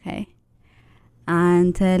 Okay.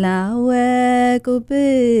 አንተ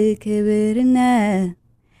ላወቁብህ ክብርነህ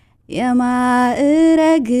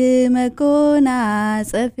የማዕረግ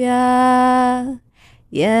መጎናጸፊያ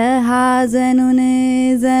የሐዘኑን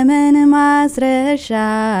ዘመን ማስረሻ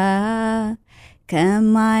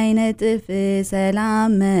ከማይነጥፍ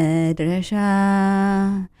ሰላም መድረሻ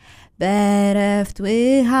በረፍት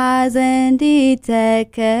ውሃ ዘንድ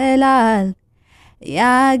ይተከላል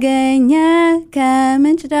ያገኘ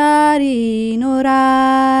ከምንጭ ዳር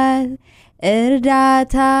ይኖራል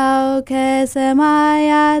እርዳታው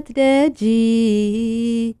ከሰማያት ደጅ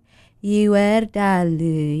ይወርዳል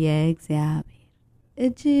የእግዚአብሔር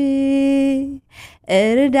እጅ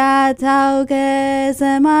እርዳታው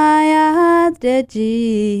ከሰማያት ደጅ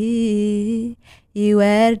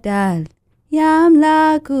ይወርዳል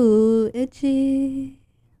የአምላኩ እጅ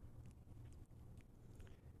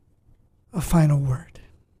A final word.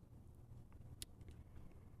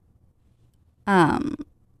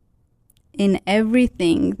 In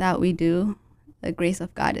everything that we do, the grace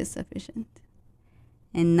of God is sufficient.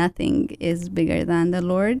 And nothing is bigger than the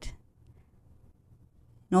Lord.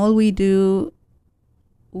 In all we do,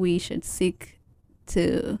 we should seek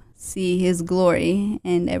to see His glory,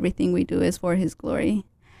 and everything we do is for His glory.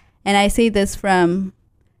 And I say this from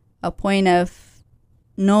a point of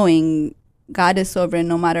knowing God is sovereign.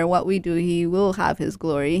 No matter what we do, He will have His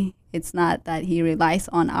glory. It's not that He relies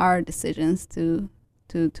on our decisions to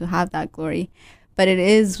have that glory, but it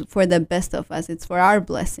is for the best of us. It's for our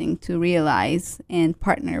blessing to realize and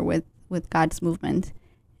partner with God's movement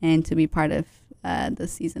and to be part of the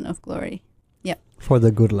season of glory. Yep. For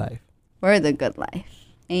the good life. For the good life.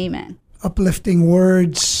 Amen. Uplifting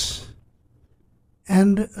words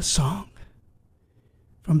and a song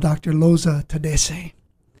from Dr. Loza Tadeese.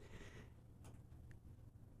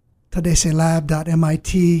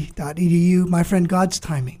 TadeeseLab.mit.edu. My friend, God's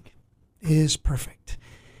timing is perfect.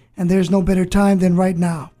 And there's no better time than right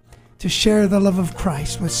now to share the love of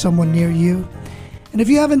Christ with someone near you. And if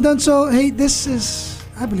you haven't done so, hey, this is,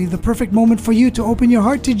 I believe, the perfect moment for you to open your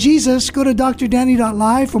heart to Jesus. Go to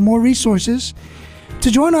drdanny.live for more resources. To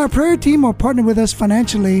join our prayer team or partner with us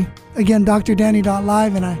financially, again,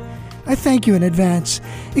 drdanny.live, and I thank you in advance.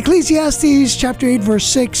 Ecclesiastes chapter 8, verse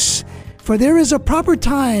 6, for there is a proper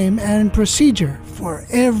time and procedure for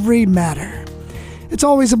every matter. It's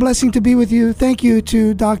always a blessing to be with you. Thank you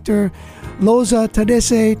to Dr. Loza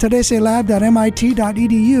Tadeese,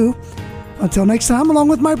 TadeeseLab.mit.edu. Until next time, along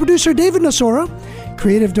with my producer David Nasora,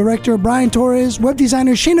 creative director Brian Torres, web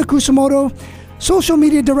designer Shana Kusumoto, social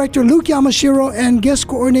media director Luke Yamashiro, and guest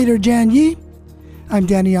coordinator Jan Yi, I'm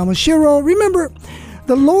Danny Yamashiro. Remember,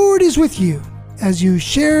 the Lord is with you as you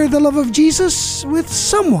share the love of Jesus with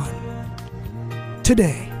someone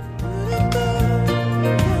today.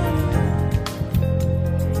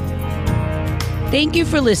 Thank you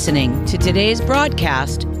for listening to today's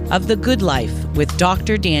broadcast of The Good Life with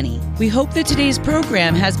Dr. Danny. We hope that today's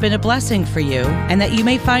program has been a blessing for you and that you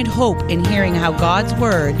may find hope in hearing how God's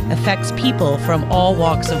Word affects people from all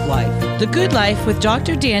walks of life. The Good Life with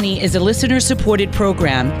Dr. Danny is a listener-supported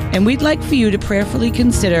program, and we'd like for you to prayerfully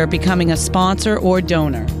consider becoming a sponsor or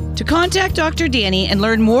donor. To contact Dr. Danny and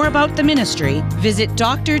learn more about the ministry, visit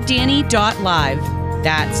drdanny.live.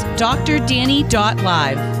 That's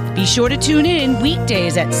drdanny.live. Be sure to tune in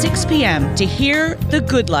weekdays at 6 p.m. to hear The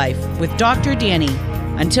Good Life with Dr. Danny.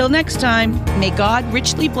 Until next time, may God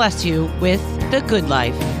richly bless you with The Good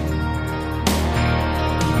Life.